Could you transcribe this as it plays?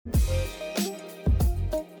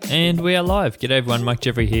And we are live. G'day everyone, Mike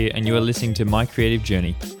Jeffrey here, and you are listening to My Creative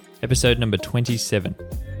Journey, episode number 27.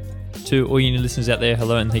 To all you new listeners out there,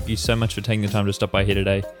 hello, and thank you so much for taking the time to stop by here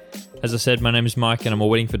today. As I said, my name is Mike, and I'm a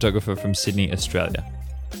wedding photographer from Sydney, Australia.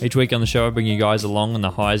 Each week on the show, I bring you guys along on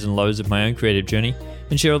the highs and lows of my own creative journey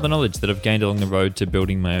and share all the knowledge that I've gained along the road to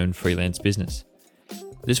building my own freelance business.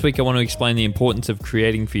 This week, I want to explain the importance of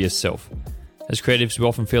creating for yourself. As creatives, we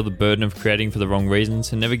often feel the burden of creating for the wrong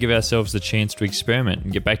reasons and never give ourselves the chance to experiment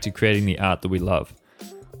and get back to creating the art that we love.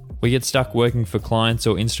 We get stuck working for clients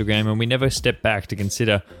or Instagram, and we never step back to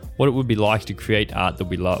consider what it would be like to create art that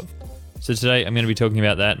we love. So today, I'm going to be talking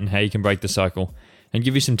about that and how you can break the cycle and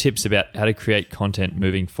give you some tips about how to create content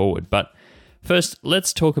moving forward. But first,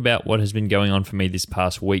 let's talk about what has been going on for me this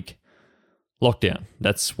past week. Lockdown.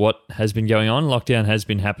 That's what has been going on. Lockdown has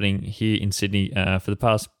been happening here in Sydney for the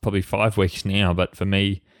past probably 5 weeks now, but for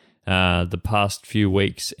me, the past few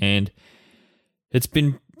weeks, and it's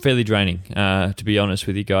been fairly draining. To be honest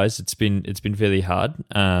with you guys, it's been fairly hard.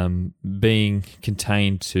 Being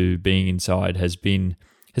contained to being inside has been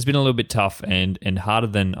a little bit tough and harder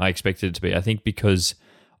than I expected it to be. I think because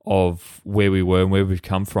of where we were and where we've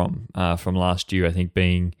come from last year. I think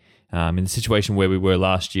being in the situation where we were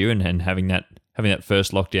last year and having that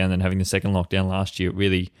first lockdown and having the second lockdown last year, it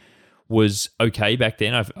really was okay back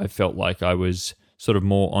then. I felt like I was sort of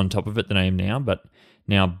more on top of it than I am now, but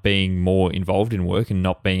now being more involved in work and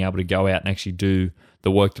not being able to go out and actually do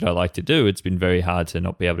the work that I like to do, it's been very hard to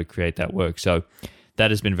not be able to create that work. So that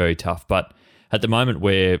has been very tough. But at the moment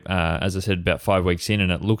we're, as I said, about 5 weeks in, and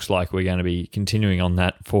it looks like we're going to be continuing on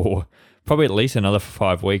that for probably at least another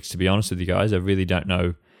 5 weeks, to be honest with you guys. I really don't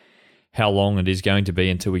know how long it is going to be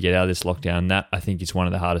until we get out of this lockdown. That, I think, is one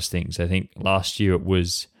of the hardest things. I think last year we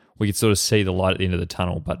could sort of see the light at the end of the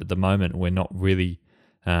tunnel, but at the moment we're not really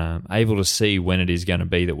able to see when it is going to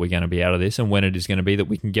be that we're going to be out of this, and when it is going to be that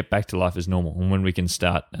we can get back to life as normal, and when we can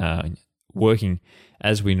start working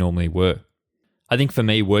as we normally were. I think for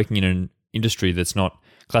me, working in an industry that's not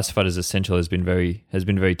classified as essential has been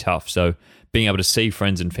very tough. So being able to see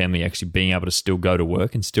friends and family actually being able to still go to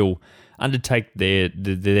work and still undertake their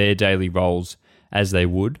daily roles as they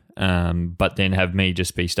would, but then have me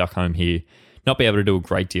just be stuck home here, not be able to do a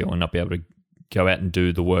great deal and not be able to go out and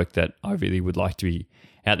do the work that I really would like to be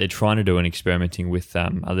out there trying to do and experimenting with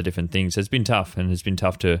other different things has been tough, and has been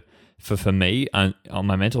tough for me on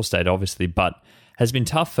my mental state, obviously, but has been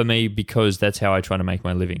tough for me because that's how I try to make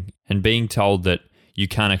my living. And being told that you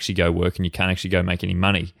can't actually go work and you can't actually go make any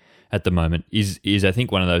money at the moment is I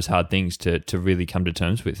think one of those hard things to really come to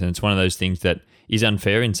terms with. And it's one of those things that is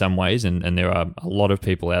unfair in some ways, and there are a lot of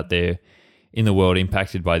people out there in the world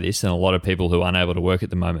impacted by this, and a lot of people who aren't able to work at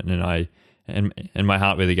the moment. And my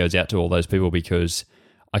heart really goes out to all those people, because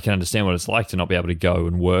I can understand what it's like to not be able to go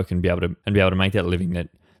and work and be able to make that living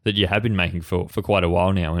that you have been making for quite a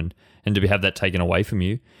while now, and to have that taken away from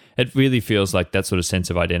you. It really feels like that sort of sense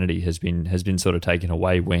of identity has been sort of taken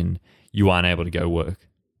away when you aren't able to go work.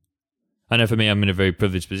 I know for me, I'm in a very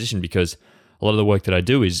privileged position because a lot of the work that I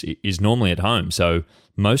do is normally at home. So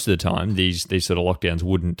most of the time, these sort of lockdowns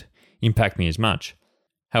wouldn't impact me as much.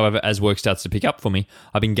 However, as work starts to pick up for me,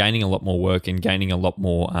 I've been gaining a lot more work and gaining a lot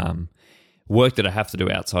more work that I have to do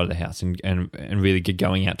outside of the house, and really get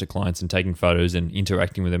going out to clients and taking photos and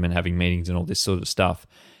interacting with them and having meetings and all this sort of stuff.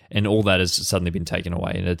 And all that has suddenly been taken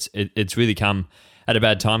away. And it's really come at a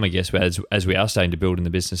bad time, I guess, as we are starting to build in the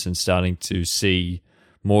business and starting to see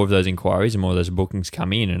more of those inquiries and more of those bookings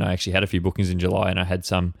come in. And I actually had a few bookings in July, and I had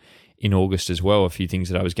some in August as well, a few things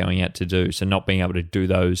that I was going out to do. So not being able to do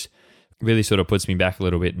those really sort of puts me back a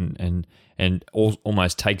little bit and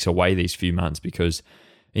almost takes away these few months, because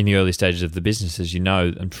in the early stages of the business, as you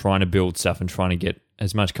know, I'm trying to build stuff and trying to get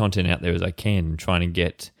as much content out there as I can, and trying to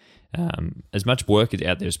get as much work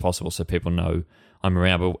out there as possible so people know I'm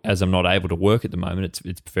around. But as I'm not able to work at the moment,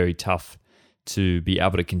 it's very tough to be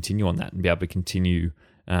able to continue on that and be able to continue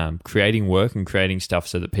creating work and creating stuff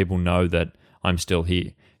so that people know that I'm still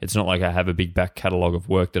here. It's not like I have a big back catalogue of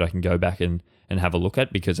work that I can go back and have a look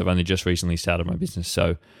at, because I've only just recently started my business.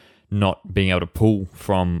 So not being able to pull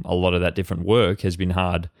from a lot of that different work has been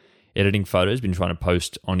hard. Editing photos, been trying to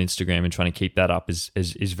post on Instagram and trying to keep that up is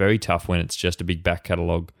very tough when it's just a big back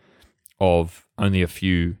catalogue of only a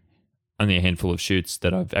handful of shoots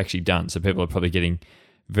that I've actually done. So people are probably getting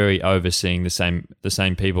very overseeing the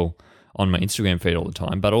same people on my Instagram feed all the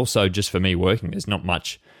time. But also just for me working, there's not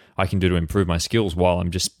much I can do to improve my skills while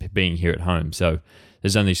I'm just being here at home. So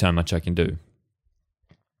there's only so much I can do.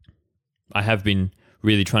 I have been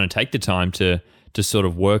really trying to take the time to sort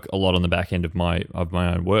of work a lot on the back end of my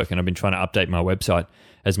own work, and I've been trying to update my website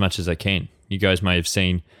as much as I can. You guys may have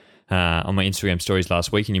seen on my Instagram stories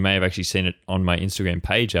last week, and you may have actually seen it on my Instagram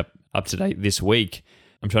page up to date this week.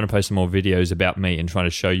 I'm trying to post some more videos about me and trying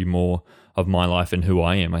to show you more of my life and who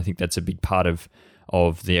I am. I think that's a big part of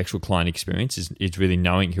the actual client experience is really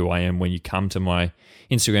knowing who I am when you come to my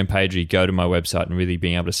Instagram page or you go to my website and really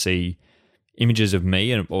being able to see images of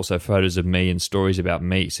me and also photos of me and stories about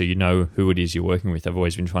me, so you know who it is you're working with. I've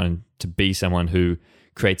always been trying to be someone who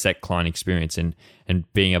creates that client experience and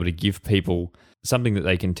being able to give people something that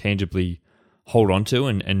they can tangibly hold on to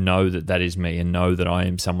and know that is me and know that I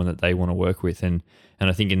am someone that they want to work with. And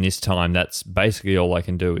I think in this time, that's basically all I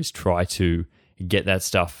can do is try to get that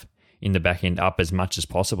stuff in the back end up as much as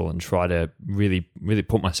possible and try to really, really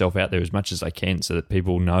put myself out there as much as I can so that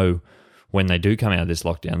people know when they do come out of this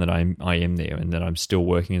lockdown that I am there and that I'm still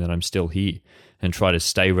working and that I'm still here, and try to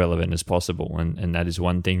stay relevant as possible. And that is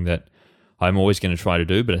one thing that I'm always going to try to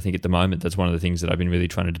do. But I think at the moment, that's one of the things that I've been really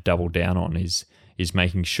trying to double down on is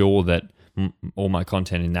making sure that all my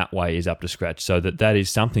content in that way is up to scratch, so that is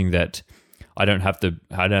something that I don't have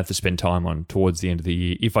to spend time on towards the end of the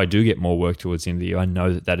year. If I do get more work towards the end of the year, I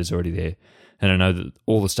know that is already there, and I know that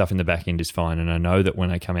all the stuff in the back end is fine, and I know that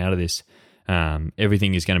when I come out of this,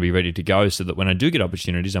 everything is going to be ready to go, so that when I do get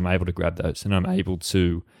opportunities, I'm able to grab those and I'm able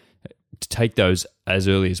to take those as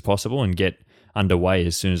early as possible and get underway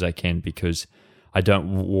as soon as I can, because I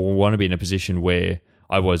don't want to be in a position where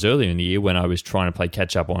I was earlier in the year when I was trying to play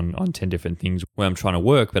catch up on 10 different things where I'm trying to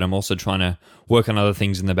work, but I'm also trying to work on other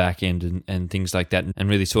things in the back end and things like that, and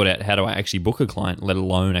really sort out how do I actually book a client, let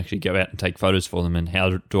alone actually go out and take photos for them, and how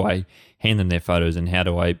do I hand them their photos, and how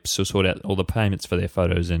do I sort out all the payments for their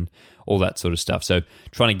photos and all that sort of stuff. So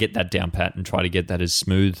trying to get that down pat and try to get that as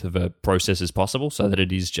smooth of a process as possible so that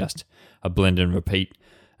it is just a blend and repeat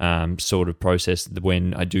sort of process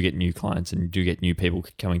when I do get new clients and do get new people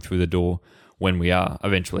coming through the door, when we are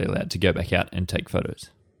eventually allowed to go back out and take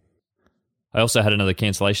photos. I also had another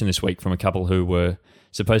cancellation this week from a couple who were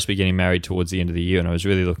supposed to be getting married towards the end of the year, and I was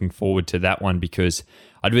really looking forward to that one because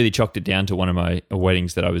I'd really chalked it down to one of my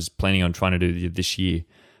weddings that I was planning on trying to do this year.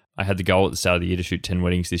 I had the goal at the start of the year to shoot 10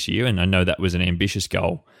 weddings this year, and I know that was an ambitious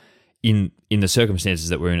goal in the circumstances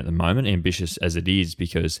that we're in at the moment, ambitious as it is,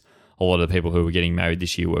 because a lot of the people who were getting married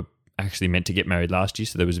this year were actually meant to get married last year,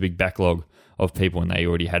 so there was a big backlog of people and they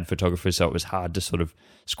already had photographers, so it was hard to sort of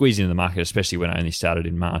squeeze into the market, especially when I only started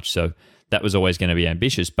in March. So that was always going to be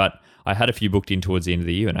ambitious, but I had a few booked in towards the end of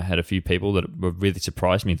the year, and I had a few people that were really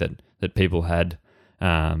surprised me that people had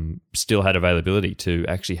still had availability to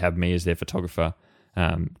actually have me as their photographer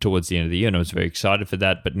towards the end of the year, and I was very excited for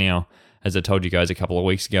that. But now, as I told you guys a couple of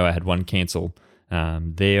weeks ago, I had one cancel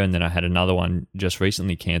there, and then I had another one just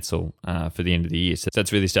recently cancel for the end of the year. So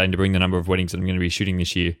that's really starting to bring the number of weddings that I'm going to be shooting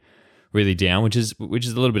this year really down, which is a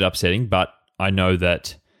little bit upsetting, but I know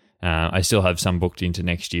that I still have some booked into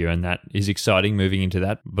next year, and that is exciting moving into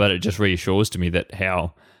that. But it just reassures to me that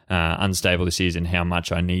how unstable this is and how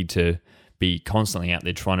much I need to be constantly out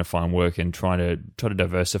there trying to find work and try to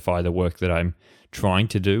diversify the work that I'm trying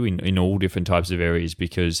to do in all different types of areas,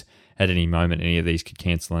 because at any moment any of these could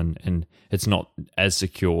cancel and it's not as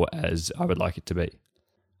secure as I would like it to be.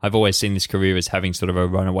 I've always seen this career as having sort of a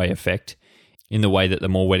runaway effect, in the way that the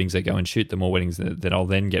more weddings I go and shoot, the more weddings that I'll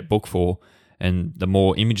then get booked for, and the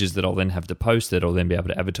more images that I'll then have to post that I'll then be able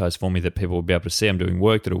to advertise for me, that people will be able to see I'm doing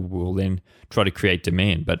work, that will then try to create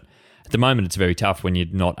demand. But at the moment, it's very tough when you're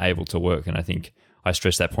not able to work, and I think I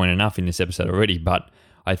stressed that point enough in this episode already, but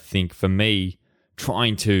I think for me,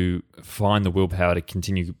 trying to find the willpower to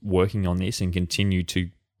continue working on this and continue to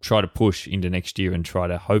try to push into next year and try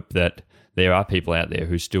to hope that there are people out there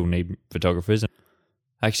who still need photographers.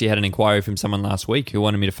 I actually had an inquiry from someone last week who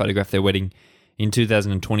wanted me to photograph their wedding in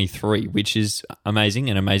 2023, which is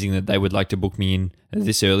amazing, and amazing that they would like to book me in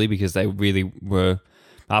this early because they really were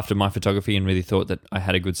after my photography and really thought that I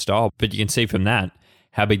had a good style. But you can see from that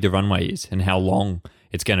how big the runway is and how long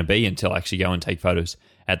it's going to be until I actually go and take photos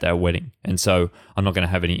at that wedding. And so I'm not going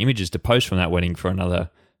to have any images to post from that wedding for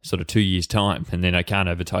another sort of 2 years' time, and then I can't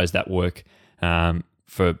advertise that work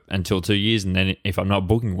for until 2 years, and then if I'm not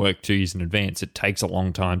booking work 2 years in advance, it takes a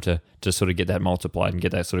long time to sort of get that multiplied and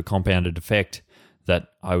get that sort of compounded effect that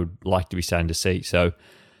I would like to be starting to see. So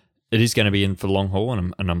it is going to be in for the long haul,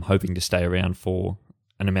 and I'm hoping to stay around for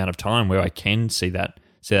an amount of time where I can see that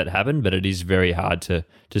happen, but it is very hard to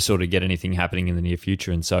sort of get anything happening in the near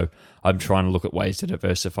future. And so I'm trying to look at ways to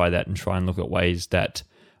diversify that and try and look at ways that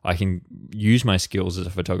I can use my skills as a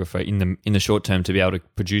photographer in the short term to be able to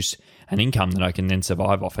produce an income that I can then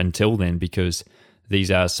survive off until then, because these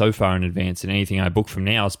are so far in advance, and anything I book from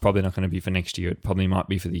now is probably not going to be for next year. It probably might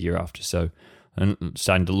be for the year after. So I'm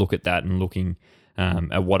starting to look at that and looking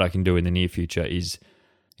at what I can do in the near future is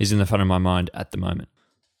is in the front of my mind at the moment.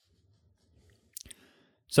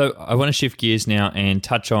 So I want to shift gears now and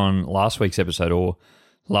touch on last week's episode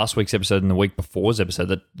and the week before's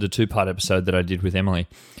episode, the two-part episode that I did with Emily.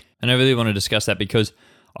 And I really want to discuss that because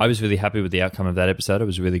I was really happy with the outcome of that episode. I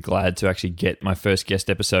was really glad to actually get my first guest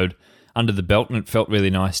episode under the belt, and it felt really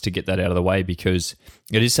nice to get that out of the way because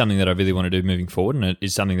it is something that I really want to do moving forward, and it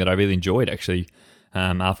is something that I really enjoyed actually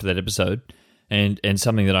after that episode, and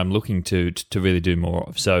something that I'm looking to really do more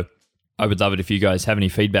of. So I would love it if you guys have any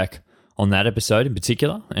feedback on that episode in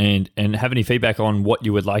particular, and have any feedback on what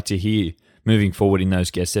you would like to hear moving forward in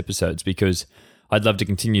those guest episodes, because I'd love to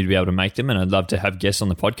continue to be able to make them, and I'd love to have guests on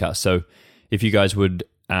the podcast. So if you guys would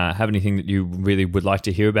have anything that you really would like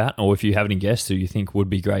to hear about, or if you have any guests who you think would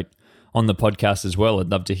be great on the podcast as well, I'd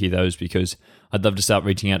love to hear those, because I'd love to start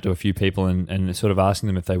reaching out to a few people and sort of asking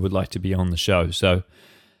them if they would like to be on the show. So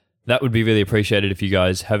that would be really appreciated if you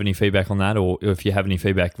guys have any feedback on that, or if you have any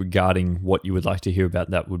feedback regarding what you would like to hear about,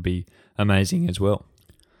 that would be amazing as well.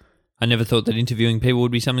 I never thought that interviewing people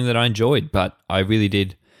would be something that I enjoyed, but I really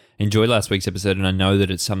did enjoy last week's episode, and I know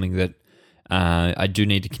that it's something that I do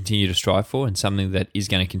need to continue to strive for, and something that is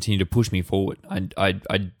going to continue to push me forward. I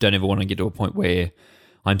don't ever want to get to a point where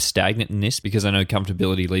I'm stagnant in this, because I know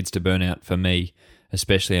comfortability leads to burnout for me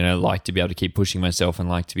especially, and I like to be able to keep pushing myself and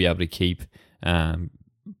like to be able to keep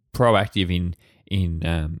proactive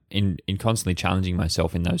in constantly challenging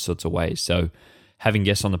myself in those sorts of ways. So having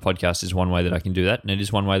guests on the podcast is one way that I can do that, and it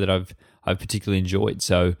is one way that I've particularly enjoyed.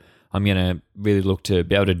 So I'm going to really look to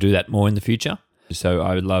be able to do that more in the future. So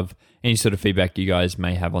I would love any sort of feedback you guys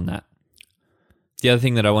may have on that. The other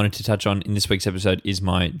thing that I wanted to touch on in this week's episode is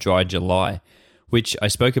my Dry July, which I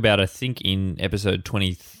spoke about, I think, in episode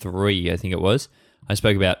 23, I think it was. I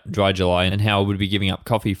spoke about Dry July and how I would be giving up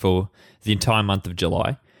coffee for the entire month of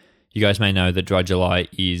July. You guys may know that Dry July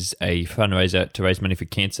is a fundraiser to raise money for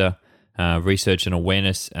cancer research and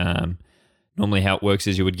awareness. Normally how it works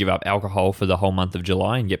is you would give up alcohol for the whole month of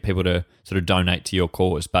July and get people to sort of donate to your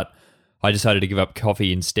cause. But I decided to give up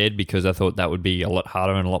coffee instead, because I thought that would be a lot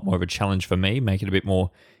harder and a lot more of a challenge for me, make it a bit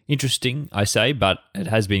more interesting, I say, but it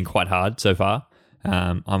has been quite hard so far.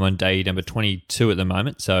 I'm on day number 22 at the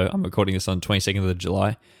moment, so I'm recording this on 22nd of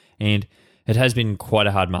July, and it has been quite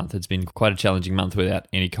a hard month. It's been quite a challenging month without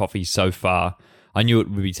any coffee so far. I knew it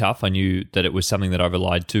would be tough. I knew that it was something that I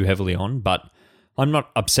relied too heavily on, but I'm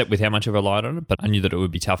not upset with how much I relied on it, but I knew that it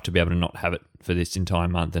would be tough to be able to not have it for this entire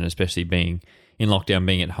month, and especially being in lockdown,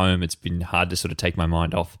 being at home, it's been hard to sort of take my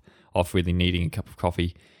mind off really needing a cup of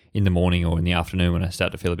coffee in the morning or in the afternoon when I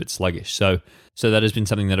start to feel a bit sluggish. So that has been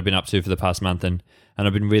something that I've been up to for the past month, and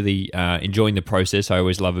I've been really enjoying the process. I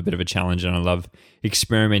always love a bit of a challenge, and I love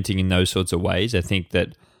experimenting in those sorts of ways. I think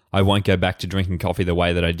that I won't go back to drinking coffee the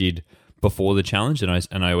way that I did before the challenge,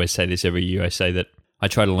 and I always say this every year. I say that I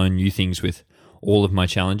try to learn new things with all of my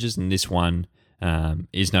challenges, and this one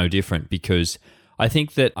is no different, because I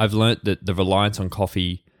think that I've learnt that the reliance on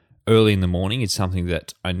coffee early in the morning is something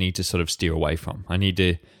that I need to sort of steer away from. I need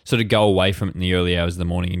to sort of go away from it in the early hours of the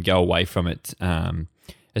morning and go away from it,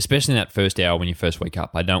 especially in that first hour when you first wake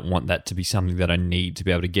up. I don't want that to be something that I need to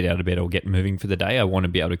be able to get out of bed or get moving for the day. I want to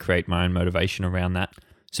be able to create my own motivation around that.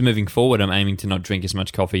 So moving forward, I'm aiming to not drink as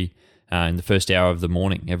much coffee in the first hour of the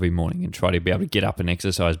morning, every morning, and try to be able to get up and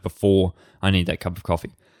exercise before I need that cup of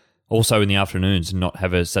coffee. Also in the afternoons, and not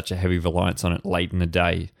have such a heavy reliance on it late in the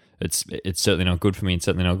day. It's certainly not good for me, and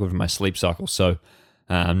certainly not good for my sleep cycle. So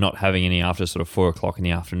not having any after sort of 4 o'clock in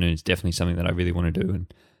the afternoon is definitely something that I really want to do,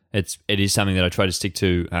 and it is something that I try to stick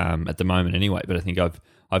to at the moment anyway. But I think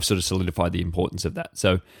I've sort of solidified the importance of that.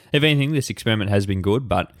 So if anything, this experiment has been good,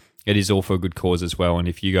 but it is all for a good cause as well. And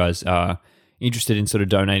if you guys are interested in sort of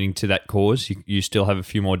donating to that cause, you still have a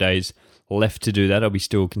few more days left to do that. I'll be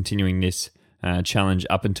still continuing this challenge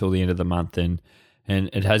up until the end of the month, and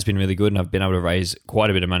it has been really good, and I've been able to raise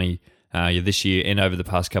quite a bit of money this year and over the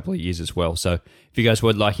past couple of years as well. So if you guys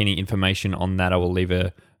would like any information on that, I will leave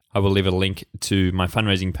a link to my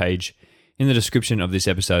fundraising page in the description of this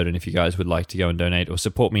episode, and if you guys would like to go and donate or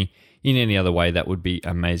support me in any other way, that would be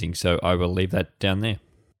amazing. So I will leave that down there.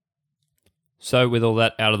 So with all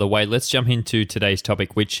that out of the way, let's jump into today's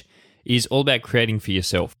topic, which is all about creating for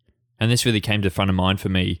yourself. And this really came to front of mind for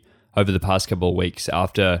me over the past couple of weeks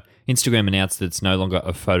after Instagram announced that it's no longer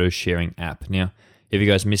a photo sharing app. Now, if you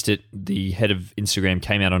guys missed it, the head of Instagram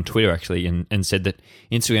came out on Twitter actually and said that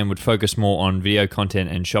Instagram would focus more on video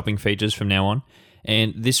content and shopping features from now on.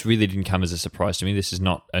 And this really didn't come as a surprise to me. This is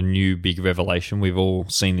not a new big revelation. We've all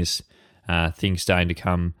seen this thing starting to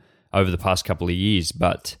come over the past couple of years.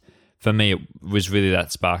 But for me, it was really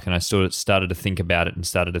that spark, and I sort of started to think about it and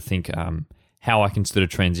started to think how I can sort of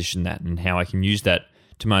transition that and how I can use that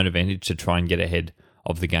to my own advantage to try and get ahead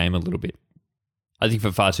of the game a little bit. I think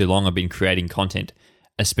for far too long I've been creating content,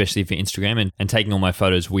 especially for Instagram, and taking all my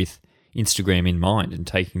photos with Instagram in mind and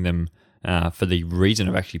taking them for the reason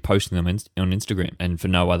of actually posting them on Instagram and for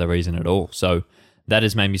no other reason at all. So that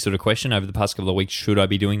has made me sort of question over the past couple of weeks, should I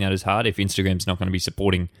be doing that as hard? If Instagram's not going to be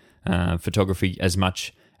supporting photography as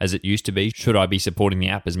much as it used to be, should I be supporting the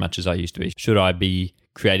app as much as I used to be? Should I be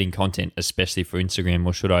creating content, especially for Instagram,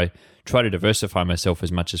 or should I try to diversify myself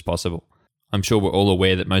as much as possible? I'm sure we're all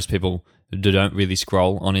aware that most people don't really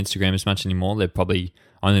scroll on Instagram as much anymore. They're probably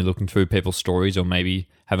only looking through people's stories or maybe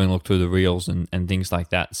having looked through the reels and things like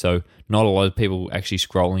that. So not a lot of people actually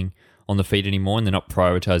scrolling on the feed anymore, and they're not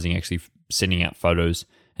prioritizing actually sending out photos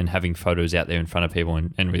and having photos out there in front of people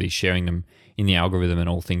and really sharing them in the algorithm and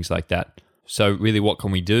all things like that. So really, what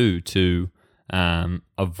can we do to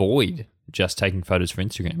avoid just taking photos for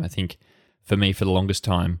Instagram? I think for me, for the longest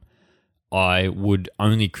time, I would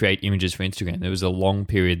only create images for Instagram. There was a long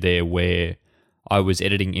period there where I was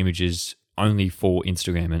editing images only for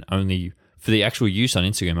Instagram and only for the actual use on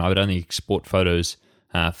Instagram. I would only export photos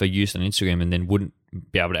for use on Instagram and then wouldn't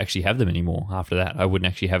be able to actually have them anymore after that. I wouldn't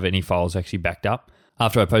actually have any files actually backed up.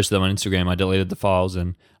 After I posted them on Instagram, I deleted the files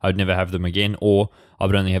and I would never have them again, or I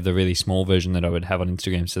would only have the really small version that I would have on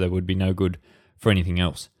Instagram, so they would be no good for anything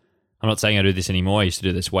else. I'm not saying I do this anymore. I used to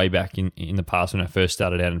do this way back in the past when I first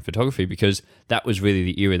started out in photography, because that was really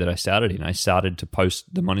the era that I started in. I started to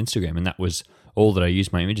post them on Instagram, and that was all that I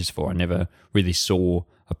used my images for. I never really saw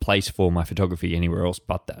a place for my photography anywhere else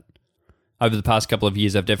but that. Over the past couple of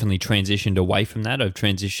years, I've definitely transitioned away from that. I've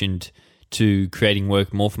transitioned to creating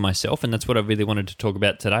work more for myself, and that's what I really wanted to talk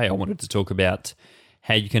about today. I wanted to talk about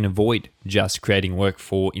how you can avoid just creating work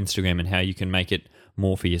for Instagram and how you can make it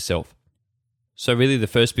more for yourself. So really the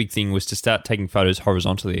first big thing was to start taking photos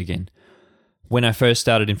horizontally again. When I first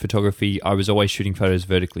started in photography, I was always shooting photos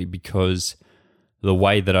vertically because the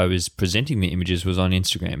way that I was presenting the images was on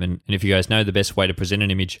Instagram. And if you guys know, the best way to present an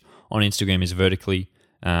image on Instagram is vertically,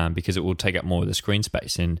 because it will take up more of the screen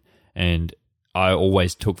space. And I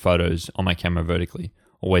always took photos on my camera vertically,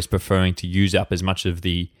 always preferring to use up as much of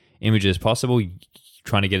the image as possible,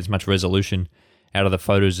 trying to get as much resolution out of the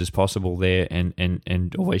photos as possible there,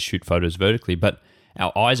 and always shoot photos vertically. But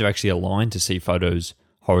our eyes are actually aligned to see photos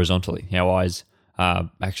horizontally. Our eyes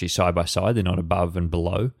are actually side by side. They're not above and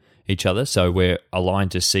below each other. So we're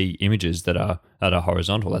aligned to see images that are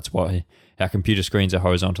horizontal. That's why our computer screens are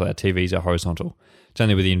horizontal, our TVs are horizontal. It's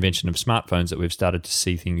only with the invention of smartphones that we've started to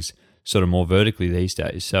see things sort of more vertically these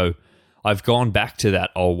days. So I've gone back to that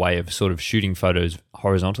old way of sort of shooting photos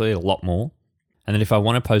horizontally a lot more. And then if I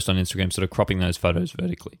want to post on Instagram, sort of cropping those photos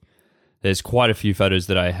vertically. There's quite a few photos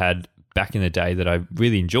that I had back in the day that I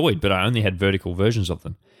really enjoyed, but I only had vertical versions of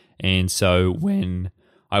them. And so when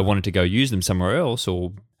I wanted to go use them somewhere else,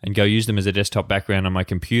 and go use them as a desktop background on my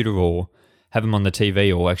computer, or have them on the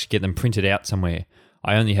TV, or actually get them printed out somewhere,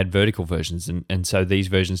 I only had vertical versions. And so these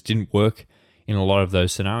versions didn't work in a lot of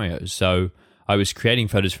those scenarios. So I was creating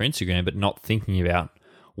photos for Instagram, but not thinking about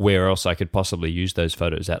where else I could possibly use those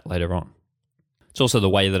photos at later on. It's also the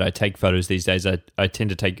way that I take photos these days. I tend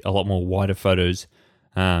to take a lot more wider photos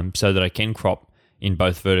so that I can crop in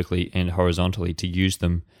both vertically and horizontally to use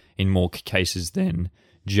them in more cases than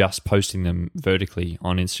just posting them vertically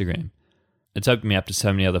on Instagram. It's opened me up to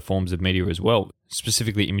so many other forms of media as well,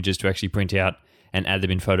 specifically images to actually print out and add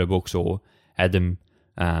them in photo books, or add them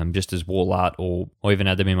just as wall art, or even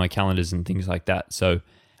add them in my calendars and things like that. So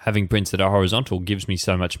having prints that are horizontal gives me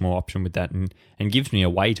so much more option with that, and gives me a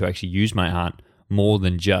way to actually use my art more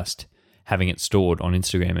than just having it stored on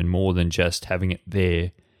Instagram, and more than just having it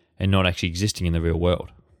there and not actually existing in the real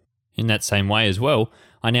world. In that same way as well,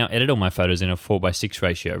 I now edit all my photos in a 4:6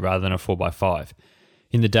 ratio rather than a 4:5.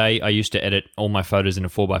 In the day, I used to edit all my photos in a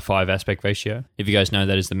 4:5 aspect ratio. If you guys know,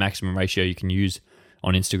 that is the maximum ratio you can use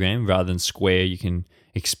on Instagram. Rather than square, you can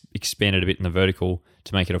expand it a bit in the vertical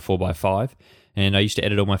to make it a 4:5. And I used to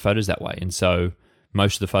edit all my photos that way. And so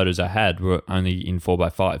most of the photos I had were only in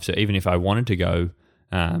 4:5. So even if I wanted to go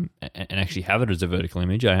and actually have it as a vertical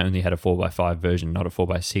image, I only had a 4:5 version, not a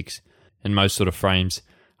 4:6. And most sort of frames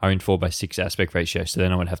are in 4:6 aspect ratio. So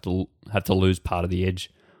then I would have to lose part of the edge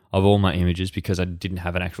of all my images because I didn't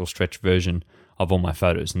have an actual stretch version of all my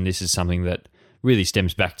photos. And this is something that really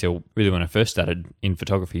stems back to really when I first started in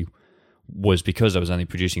photography, was because I was only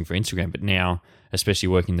producing for Instagram. But now, especially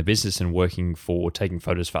working in the business and working for taking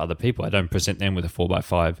photos for other people, I don't present them with a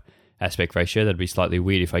 4:5 aspect ratio. That'd be slightly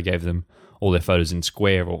weird if I gave them all their photos in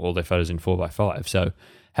square or all their photos in 4:5. So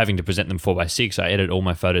having to present them 4:6, I edit all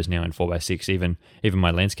my photos now in 4:6. Even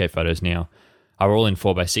my landscape photos now are all in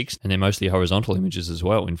 4:6, and they're mostly horizontal images as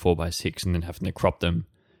well in 4:6, and then having to crop them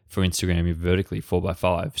for Instagram, you're vertically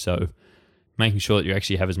 4x5. So making sure that you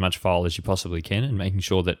actually have as much file as you possibly can, and making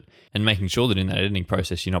sure that in that editing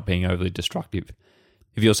process, you're not being overly destructive.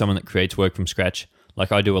 If you're someone that creates work from scratch,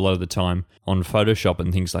 like I do a lot of the time on Photoshop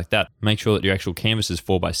and things like that, make sure that your actual canvas is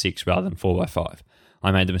 4x6 rather than 4x5.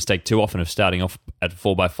 I made the mistake too often of starting off at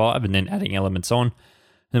 4x5 and then adding elements on. And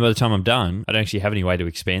then by the time I'm done, I don't actually have any way to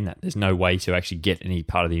expand that. There's no way to actually get any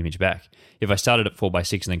part of the image back. If I started at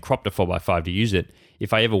 4x6 and then cropped to 4x5 to use it,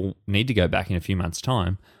 if I ever need to go back in a few months'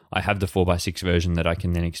 time, I have the 4x6 version that I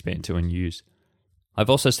can then expand to and use. I've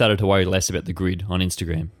also started to worry less about the grid on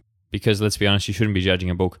Instagram because, let's be honest, you shouldn't be judging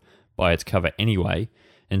a book by its cover anyway,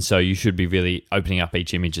 and so you should be really opening up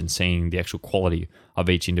each image and seeing the actual quality of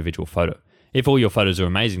each individual photo. If all your photos are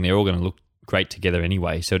amazing, they're all going to look great together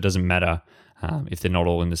anyway, so it doesn't matter if they're not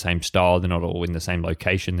all in the same style, they're not all in the same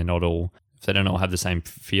location, if they don't all have the same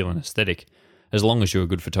feel and aesthetic. As long as you're a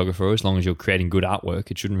good photographer, or as long as you're creating good artwork,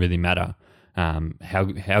 it shouldn't really matter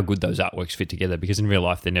how good those artworks fit together, because in real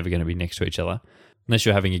life, they're never going to be next to each other. Unless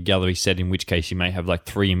you're having a gallery set, in which case you may have like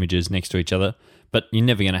 3 images next to each other, but you're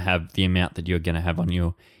never going to have the amount that you're going to have on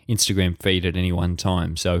your Instagram feed at any one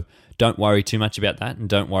time. So don't worry too much about that, and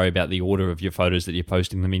don't worry about the order of your photos that you're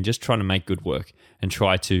posting them in. Just try to make good work and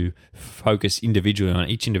try to focus individually on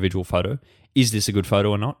each individual photo. Is this a good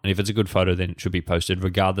photo or not? And if it's a good photo, then it should be posted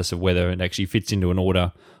regardless of whether it actually fits into an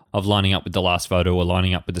order of lining up with the last photo or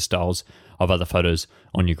lining up with the styles of other photos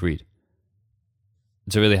on your grid.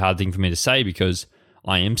 It's a really hard thing for me to say because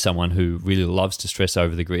I am someone who really loves to stress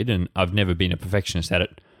over the grid, and I've never been a perfectionist at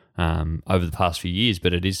it over the past few years,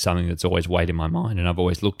 but it is something that's always weighed in my mind, and I've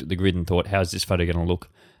always looked at the grid and thought, how's this photo going to look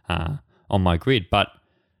on my grid? But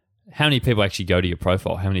how many people actually go to your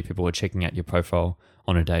profile? How many people are checking out your profile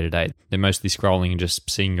on a day-to-day? They're mostly scrolling and just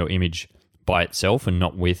seeing your image by itself and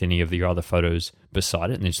not with any of your other photos beside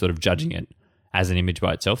it, and they're sort of judging it as an image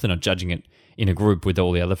by itself. They're not judging it in a group with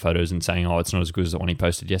all the other photos and saying, oh, it's not as good as the one he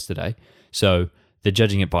posted yesterday. So they're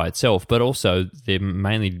judging it by itself, but also they're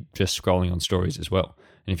mainly just scrolling on stories as well.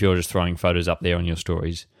 And if you're just throwing photos up there on your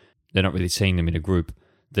stories, they're not really seeing them in a group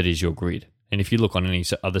that is your grid. And if you look on any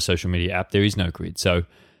other social media app, there is no grid. So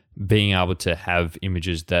being able to have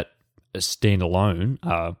images that stand alone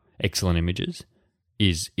are excellent images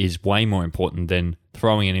is way more important than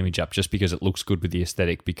throwing an image up just because it looks good with the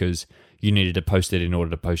aesthetic because you needed to post it in order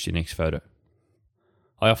to post your next photo.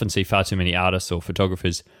 I often see far too many artists or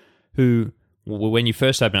photographers who, when you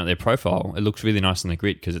first open up their profile, it looks really nice on the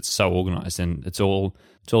grid because it's so organized and it's all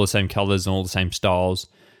the same colors and all the same styles,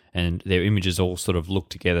 and their images all sort of look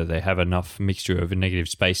together. They have enough mixture of a negative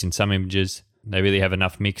space in some images. They really have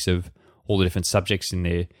enough mix of all the different subjects in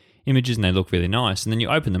their images, and they look really nice. And then you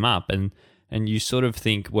open them up and you sort of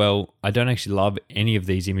think, well, I don't actually love any of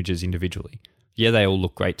these images individually. Yeah, they all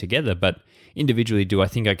look great together, but individually, do I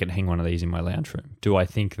think I could hang one of these in my lounge room? Do I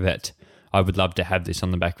think that I would love to have this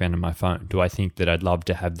on the background of my phone? Do I think that I'd love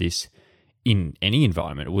to have this in any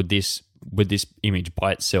environment? Would this image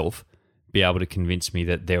by itself be able to convince me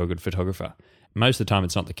that they're a good photographer? Most of the time,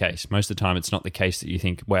 it's not the case. Most of the time, it's not the case that you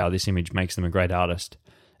think, wow, this image makes them a great artist.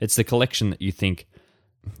 It's the collection that you think,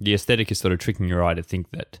 the aesthetic is sort of tricking your eye to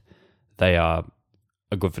think that they are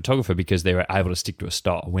a good photographer because they're able to stick to a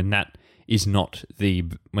style when that is not the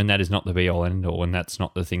be all and end all, and that's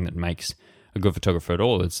not the thing that makes a good photographer at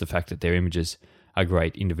all. It's the fact that their images are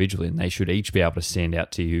great individually and they should each be able to stand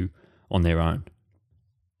out to you on their own.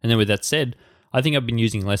 And then with that said, I think I've been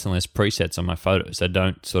using less and less presets on my photos. I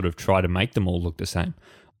don't sort of try to make them all look the same.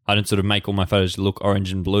 I don't sort of make all my photos look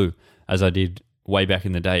orange and blue as I did way back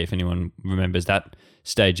in the day, if anyone remembers that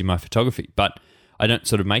stage in my photography. But I don't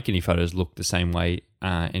sort of make any photos look the same way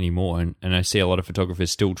anymore. And I see a lot of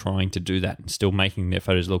photographers still trying to do that and still making their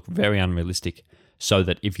photos look very unrealistic, so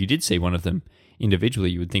that if you did see one of them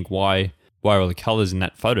individually, you would think, why are all the colors in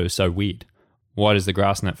that photo so weird? Why does the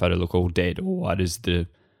grass in that photo look all dead? Or why does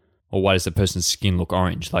the person's skin look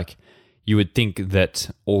orange? Like, you would think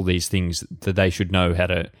that all these things, that they should know how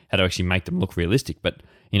to actually make them look realistic, but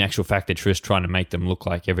in actual fact, they're just trying to make them look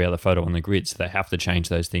like every other photo on the grid, so they have to change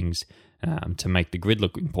those things to make the grid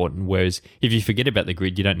look important. Whereas if you forget about the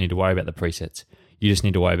grid, you don't need to worry about the presets. You just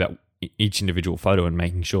need to worry about each individual photo and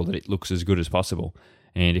making sure that it looks as good as possible.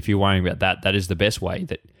 And if you're worrying about that, that is the best way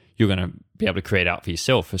that you're going to be able to create art for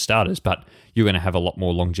yourself, for starters, but you're going to have a lot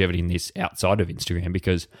more longevity in this outside of Instagram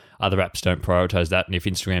because other apps don't prioritize that. And if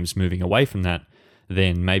Instagram's moving away from that,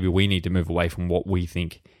 then maybe we need to move away from what we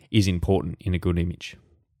think is important in a good image.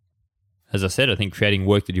 As I said, I think creating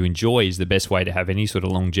work that you enjoy is the best way to have any sort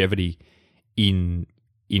of longevity in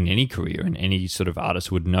any career, and any sort of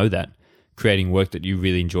artist would know that. Creating work that you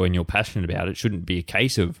really enjoy and you're passionate about, it shouldn't be a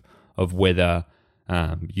case of whether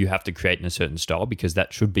you have to create in a certain style because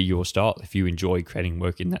that should be your style. If you enjoy creating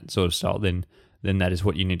work in that sort of style, then that is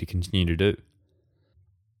what you need to continue to do.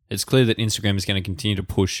 It's clear that Instagram is going to continue to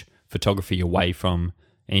push photography away from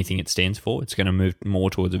anything it stands for. It's going to move more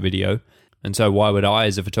towards a video. And so why would I,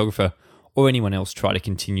 as a photographer or anyone else, try to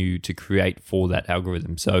continue to create for that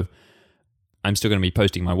algorithm? So I'm still going to be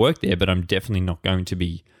posting my work there, but I'm definitely not going to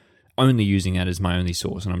be only using that as my only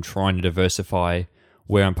source. And I'm trying to diversify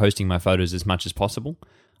where I'm posting my photos as much as possible.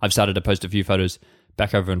 I've started to post a few photos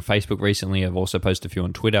back over on Facebook recently. I've also posted a few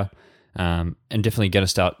on Twitter, and definitely going to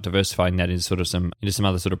start diversifying that into some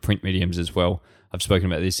other sort of print mediums as well. I've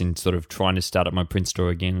spoken about this in sort of trying to start up my print store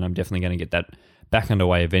again, and I'm definitely going to get that back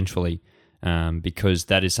underway eventually, because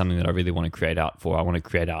that is something that I really want to create art for. I want to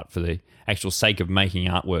create art for the actual sake of making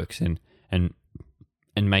artworks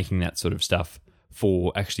and making that sort of stuff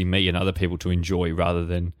for actually me and other people to enjoy, rather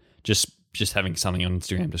than just having something on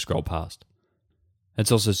Instagram to scroll past.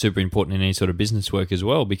 It's also super important in any sort of business work as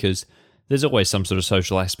well, because there's always some sort of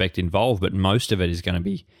social aspect involved, but most of it is going to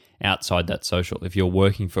be outside that social. If you're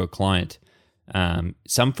working for a client,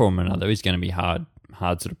 some form or another is going to be hard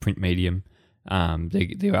sort of print medium.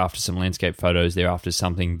 They're after some landscape photos. They're after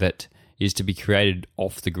something that is to be created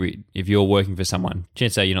off the grid. If you're working for someone,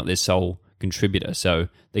 chances are you're not their sole contributor, so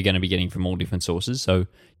they're going to be getting from all different sources. So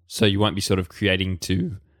you won't be sort of creating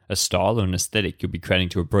to a style or an aesthetic. You'll be creating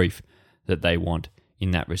to a brief that they want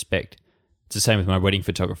in that respect. It's the same with my wedding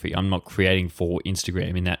photography. I'm not creating for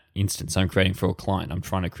Instagram in that instance. I'm creating for a client. I'm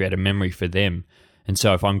trying to create a memory for them. And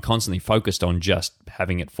so if I'm constantly focused on just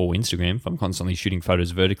having it for Instagram, if I'm constantly shooting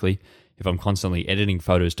photos vertically, if I'm constantly editing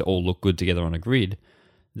photos to all look good together on a grid,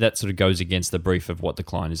 that sort of goes against the brief of what the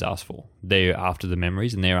client is asked for. They're after the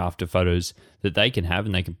memories, and they're after photos that they can have,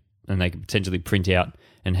 and they can potentially print out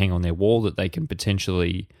and hang on their wall, that they can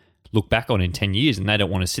potentially look back on in 10 years, and they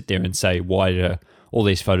don't want to sit there and say, why do all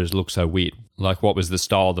these photos look so weird? Like, what was the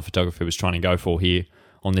style the photographer was trying to go for here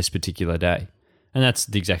on this particular day? And that's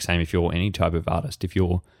the exact same if you're any type of artist. If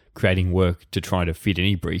you're creating work to try to fit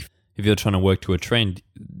any brief, if you're trying to work to a trend,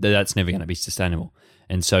 that's never going to be sustainable.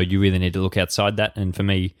 And so you really need to look outside that. And for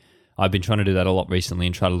me, I've been trying to do that a lot recently,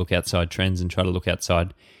 and try to look outside trends and try to look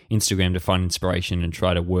outside Instagram to find inspiration and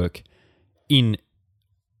try to work in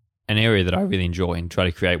an area that I really enjoy and try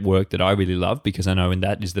to create work that I really love, because I know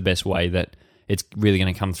that is the best way that it's really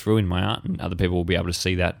going to come through in my art, and other people will be able to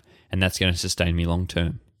see that, and that's going to sustain me long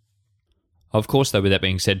term. Of course, though, with that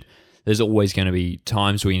being said, there's always going to be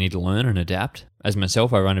times where you need to learn and adapt. As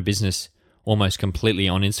myself, I run a business almost completely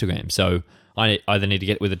on Instagram, so I either need to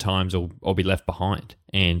get with the times or be left behind.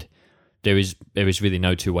 And there is really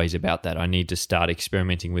no two ways about that. I need to start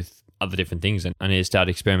experimenting with other different things, and I need to start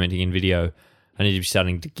experimenting in video. I need to be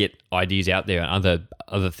starting to get ideas out there and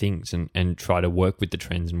other things, and try to work with the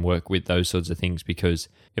trends and work with those sorts of things, because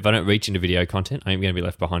if I don't reach into video content, I'm going to be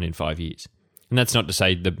left behind in 5 years. And that's not to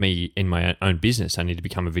say that me in my own business, I need to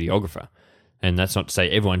become a videographer. And that's not to say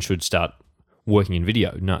everyone should start working in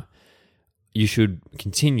video. No. You should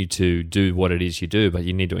continue to do what it is you do, but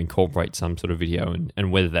you need to incorporate some sort of video,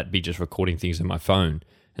 and whether that be just recording things on my phone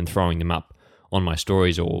and throwing them up on my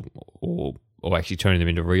stories, or actually turning them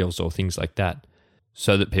into reels or things like that,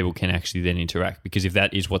 so that people can actually then interact. Because if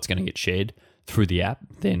that is what's going to get shared through the app,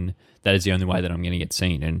 then that is the only way that I'm going to get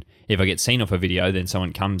seen. And if I get seen off a video, then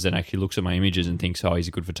someone comes and actually looks at my images and thinks, oh, he's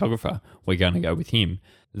a good photographer, we're going to go with him.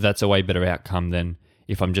 That's a way better outcome than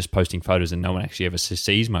if I'm just posting photos and no one actually ever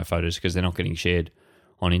sees my photos, because they're not getting shared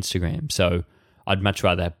on Instagram. So I'd much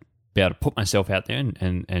rather be able to put myself out there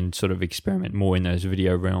and sort of experiment more in those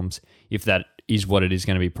video realms, if that is what it is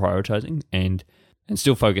going to be prioritizing, and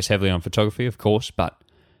still focus heavily on photography, of course, but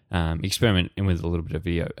experiment with a little bit of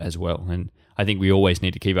video as well. And I think we always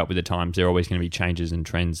need to keep up with the times. There are always going to be changes and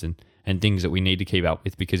trends and things that we need to keep up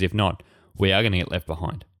with, because if not, we are going to get left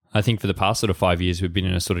behind. I think for the past sort of 5 years, we've been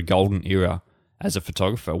in a sort of golden era as a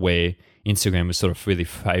photographer, where Instagram was sort of really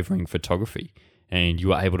favoring photography, and you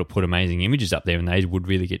were able to put amazing images up there, and they would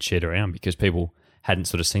really get shared around because people hadn't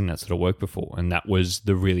sort of seen that sort of work before. And that was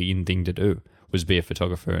the really in thing to do, was be a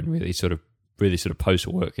photographer and really sort of post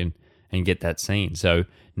work and get that seen. So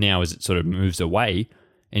now, as it sort of moves away,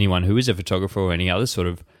 anyone who is a photographer or any other sort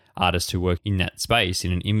of artist who work in that space,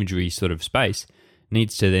 in an imagery sort of space,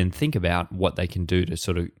 needs to then think about what they can do to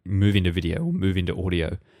sort of move into video or move into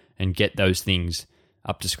audio and get those things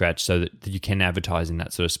up to scratch, so that you can advertise in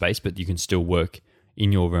that sort of space, but you can still work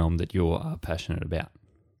in your realm that you're passionate about.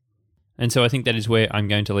 And so I think that is where I'm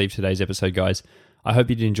going to leave today's episode, guys. I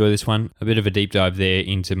hope you did enjoy this one. A bit of a deep dive there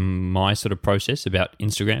into my sort of process about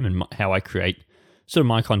Instagram and how I create sort of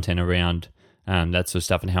my content around that sort of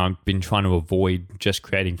stuff, and how I've been trying to avoid just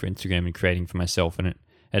creating for Instagram and creating for myself. And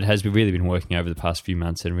it has really been working over the past few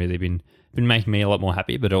months and really been making me a lot more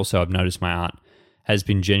happy. But also I've noticed my art has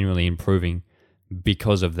been genuinely improving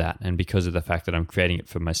because of that, and because of the fact that I'm creating it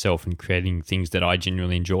for myself and creating things that I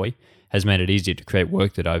genuinely enjoy has made it easier to create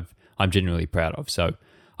work that I'm genuinely proud of. So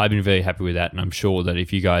I've been very happy with that, and I'm sure that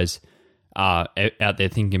if you guys are out there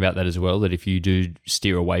thinking about that as well, that if you do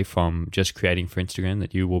steer away from just creating for Instagram,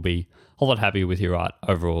 that you will be a lot happier with your art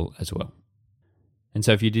overall as well. And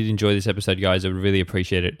so if you did enjoy this episode, guys, I would really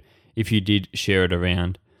appreciate it if you did share it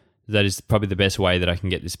around. That is probably the best way that I can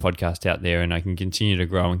get this podcast out there, and I can continue to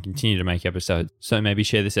grow and continue to make episodes. So maybe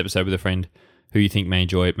share this episode with a friend who you think may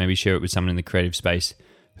enjoy it. Maybe share it with someone in the creative space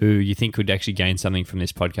who you think could actually gain something from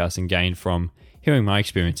this podcast and gain from hearing my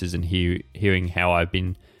experiences and hearing how I've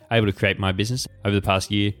been able to create my business over the past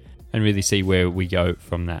year and really see where we go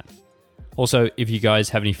from that. Also, if you guys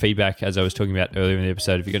have any feedback, as I was talking about earlier in the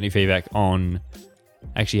episode, if you've got any feedback on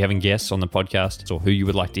actually having guests on the podcast, or who you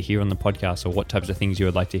would like to hear on the podcast, or what types of things you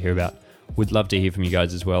would like to hear about, would love to hear from you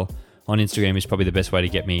guys as well. On Instagram is probably the best way to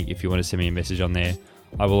get me. If you want to send me a message on there,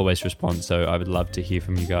 I will always respond, so I would love to hear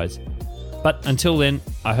from you guys. But until then,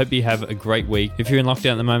 I hope you have a great week. If you're in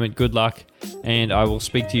lockdown at the moment, good luck, and I will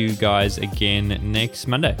speak to you guys again next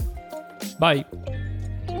Monday. Bye.